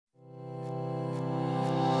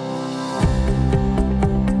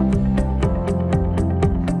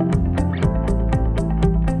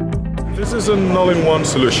is an all-in-one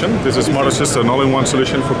solution. This is more or less just an all-in-one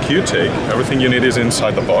solution for QTake. Everything you need is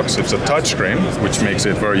inside the box. It's a touchscreen, which makes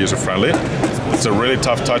it very user-friendly. It's a really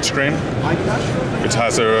tough touchscreen. It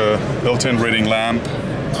has a built-in reading lamp.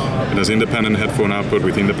 It has independent headphone output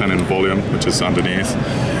with independent volume, which is underneath.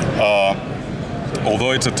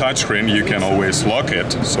 Although it's a touchscreen, you can always lock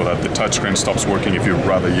it so that the touchscreen stops working if you'd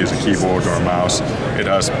rather use a keyboard or a mouse. It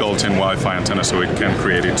has built-in Wi-Fi antenna, so it can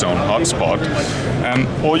create its own hotspot. And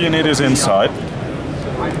all you need is inside,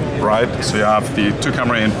 right? So you have the two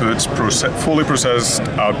camera inputs, fully processed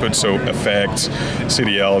outputs, so effects,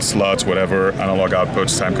 CDL, slots, whatever, analog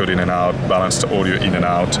outputs, timecode in and out, balanced audio in and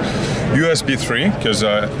out. USB 3, because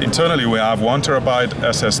internally we have 1 terabyte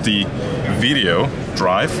SSD video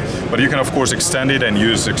drive, but you can of course extend it and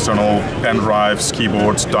use external pen drives,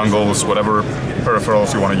 keyboards, dongles, whatever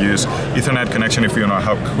peripherals you want to use. Ethernet connection if you want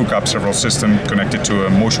to hook up several systems connected to a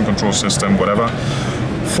motion control system, whatever.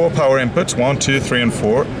 4 power inputs, 1, 2, 3, and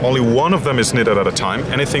 4. Only one of them is needed at a time,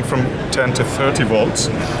 anything from 10 to 30 volts.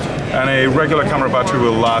 And a regular camera battery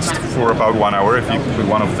will last for about 1 hour. If you put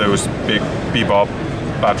one of those big bebop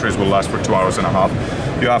batteries, will last for 2 hours and a half.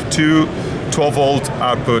 You have two 12-volt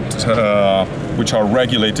output which are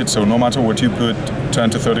regulated, so no matter what you put, 10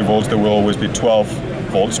 to 30 volts, there will always be 12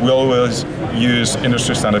 volts. We always use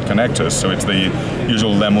industry standard connectors, so it's the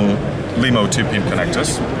usual Limo 2-pin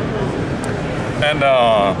connectors. And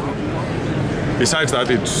besides that,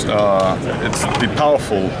 it's the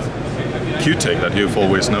powerful QTake that you've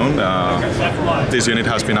always known. This unit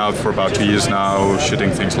has been out for about 2 years now, shooting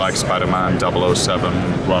things like Spider-Man, 007,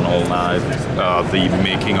 Run All Night, the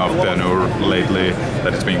making of Ben-Hur lately,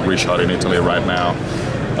 that is being reshot in Italy right now.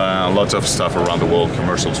 Lots of stuff around the world,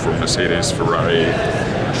 commercials for Mercedes, Ferrari,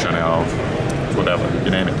 Chanel, whatever, you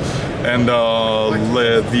name it. And the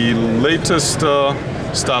latest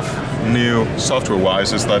stuff new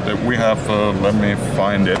software-wise is that we have, let me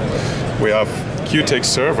find it, we have QTake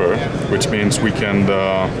server, which means we can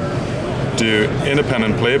do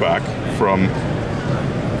independent playback from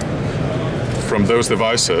those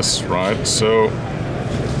devices, right? So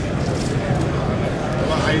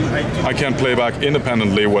I can play back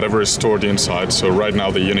independently whatever is stored inside. So right now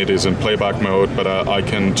the unit is in playback mode, but I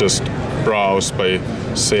can just browse by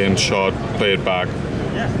saying shot, play it back,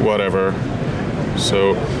 whatever.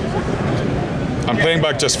 So I'm playing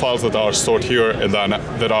back just files that are stored here and then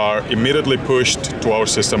that are immediately pushed to our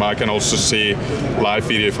system. I can also see live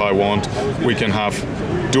video if I want. We can have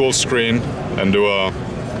dual screen and do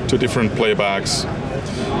 2 different playbacks,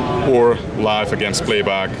 or live against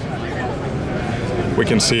playback. We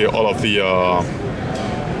can see all of the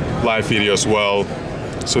live video as well.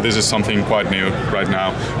 So this is something quite new right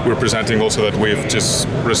now. We're presenting also that we've just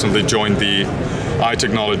recently joined the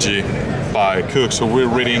iTechnology by Cook, so we're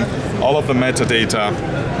reading all of the metadata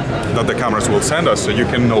that the cameras will send us, so you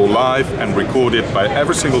can know live and record it by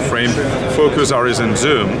every single frame, focus, RS and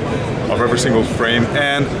zoom of every single frame,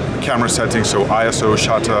 and camera settings, so ISO,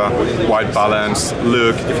 shutter, white balance,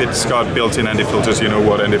 look. If it's got built-in ND filters, you know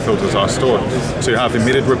what ND filters are stored. So you have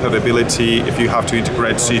immediate repeatability. If you have to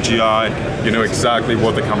integrate CGI, you know exactly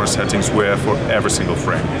what the camera settings were for every single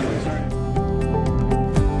frame.